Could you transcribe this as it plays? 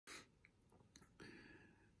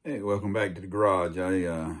Hey, welcome back to the garage.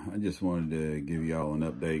 I just wanted to give y'all an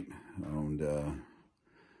update on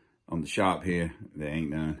the shop here. They ain't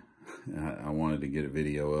none. I wanted to get a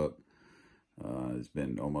video up. It's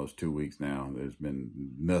been almost 2 weeks now. There's been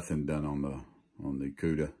nothing done on the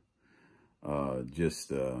CUDA. Just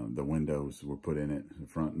the windows were put in it, the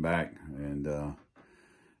front and back, and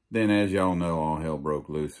then, as y'all know, all hell broke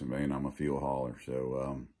loose. I mean, I'm a fuel hauler,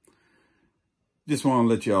 so just want to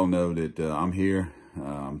let y'all know that I'm here.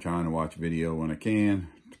 I'm trying to watch video when I can,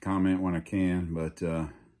 to comment when I can, but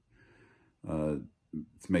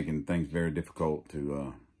it's making things very difficult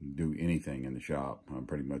to do anything in the shop. I'm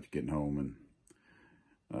pretty much getting home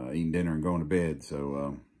and eating dinner and going to bed.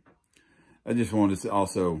 So I just wanted to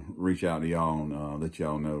also reach out to y'all and let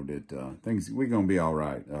y'all know that we're going to be all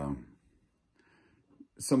right.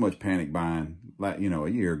 So much panic buying. Like, you know, a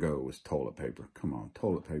year ago it was toilet paper. Come on,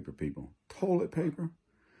 toilet paper, people. Toilet paper?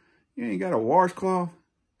 You ain't got a washcloth?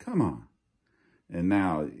 Come on. And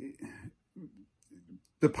now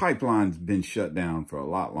the pipeline's been shut down for a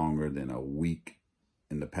lot longer than a week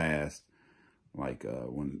in the past. Like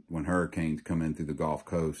when hurricanes come in through the Gulf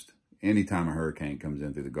Coast, anytime a hurricane comes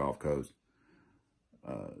in through the Gulf Coast,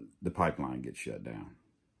 the pipeline gets shut down.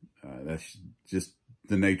 That's just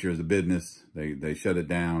the nature of the business. They shut it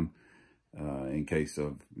down in case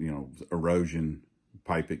of, you know, erosion,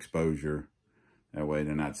 pipe exposure. That way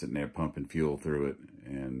they're not sitting there pumping fuel through it,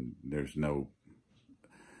 and there's no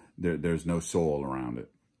soil around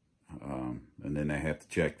it. And then they have to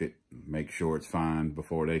check it, make sure it's fine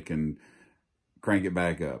before they can crank it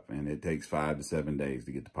back up. And it takes 5 to 7 days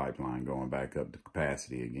to get the pipeline going back up to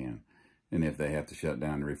capacity again. And if they have to shut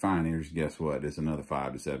down the refineries, guess what? It's another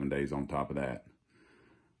 5 to 7 days on top of that.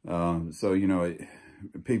 So, you know,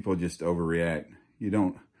 people just overreact.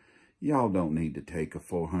 Y'all don't need to take a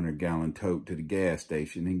 400-gallon tote to the gas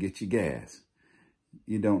station and get your gas.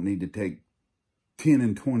 You don't need to take 10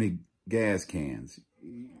 and 20 gas cans.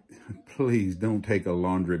 Please don't take a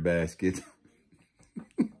laundry basket.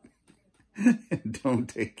 And don't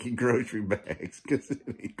take your grocery bags, because it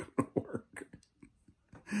ain't gonna work.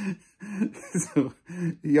 So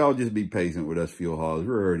y'all just be patient with us fuel haulers.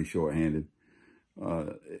 We're already short-handed.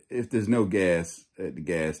 If there's no gas at the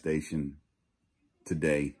gas station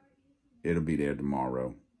today, it'll be there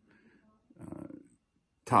tomorrow.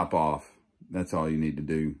 Top off. That's all you need to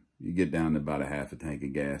do. You get down to about a half a tank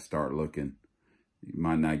of gas, start looking. You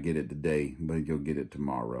might not get it today, but you'll get it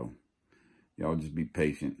tomorrow. Y'all just be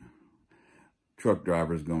patient. Truck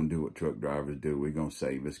drivers gonna do what truck drivers do. We're gonna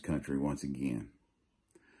save this country once again.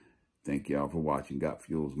 Thank y'all for watching Got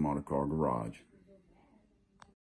Fuel's Motor Car Garage.